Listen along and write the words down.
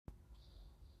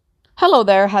Hello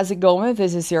there, how's it going?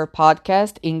 This is your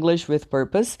podcast, English with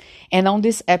Purpose, and on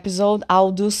this episode,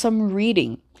 I'll do some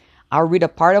reading. I'll read a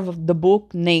part of the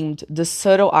book named The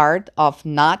Subtle Art of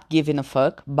Not Giving a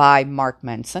Fuck by Mark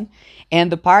Manson,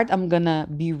 and the part I'm gonna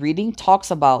be reading talks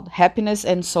about happiness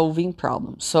and solving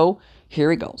problems. So,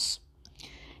 here it goes.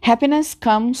 Happiness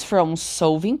comes from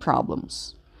solving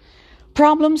problems.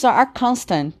 Problems are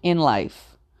constant in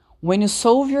life. When you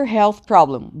solve your health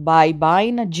problem by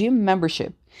buying a gym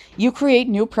membership, you create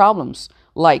new problems,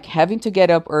 like having to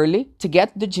get up early to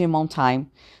get to the gym on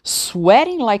time,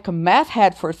 sweating like a meth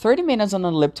head for 30 minutes on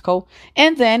an elliptical,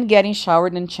 and then getting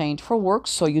showered and changed for work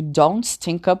so you don't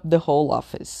stink up the whole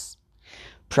office.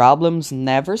 Problems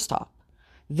never stop.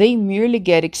 They merely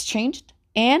get exchanged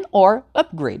and or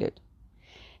upgraded.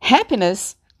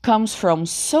 Happiness comes from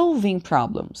solving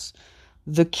problems.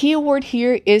 The key word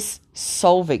here is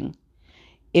solving.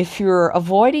 If you're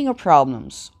avoiding your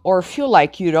problems or feel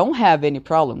like you don't have any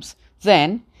problems,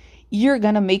 then you're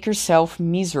gonna make yourself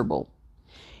miserable.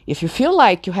 If you feel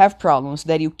like you have problems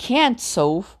that you can't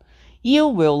solve, you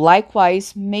will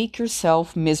likewise make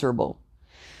yourself miserable.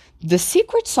 The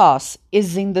secret sauce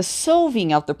is in the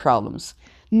solving of the problems,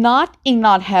 not in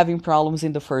not having problems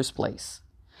in the first place.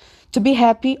 To be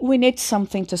happy, we need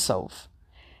something to solve.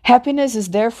 Happiness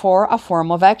is therefore a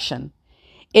form of action.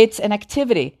 It's an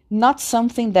activity, not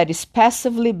something that is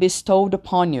passively bestowed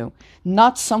upon you,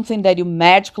 not something that you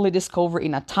magically discover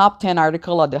in a top 10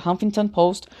 article at the Huffington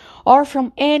Post or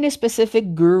from any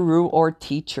specific guru or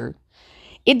teacher.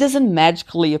 It doesn't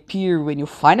magically appear when you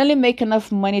finally make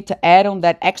enough money to add on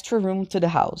that extra room to the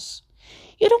house.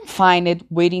 You don't find it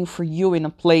waiting for you in a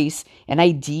place, an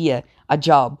idea, a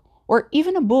job, or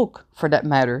even a book for that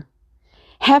matter.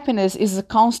 Happiness is a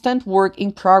constant work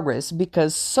in progress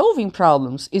because solving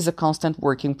problems is a constant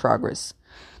work in progress.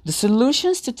 The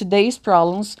solutions to today's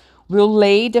problems will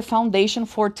lay the foundation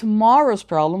for tomorrow's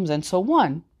problems and so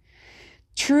on.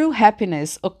 True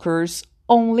happiness occurs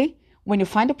only when you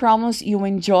find the problems you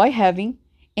enjoy having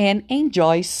and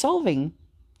enjoy solving.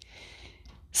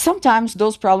 Sometimes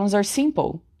those problems are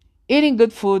simple. Eating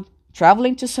good food,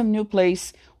 traveling to some new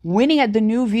place, winning at the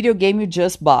new video game you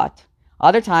just bought.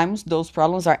 Other times, those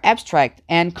problems are abstract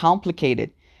and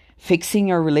complicated. Fixing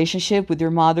your relationship with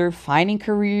your mother, finding a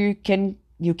career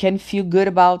you can feel good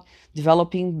about,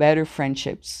 developing better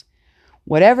friendships.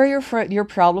 Whatever your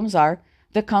problems are,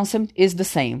 the concept is the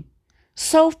same.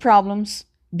 Solve problems,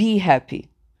 be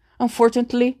happy.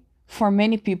 Unfortunately, for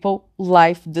many people,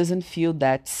 life doesn't feel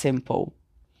that simple.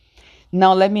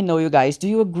 Now, let me know, you guys, do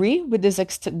you agree with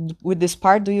this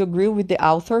part? Do you agree with the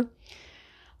author?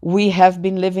 We have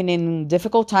been living in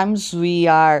difficult times. We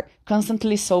are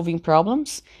constantly solving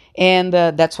problems. And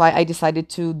that's why I decided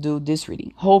to do this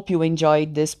reading. Hope you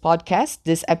enjoyed this podcast,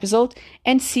 this episode,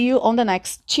 and see you on the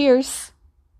next. Cheers!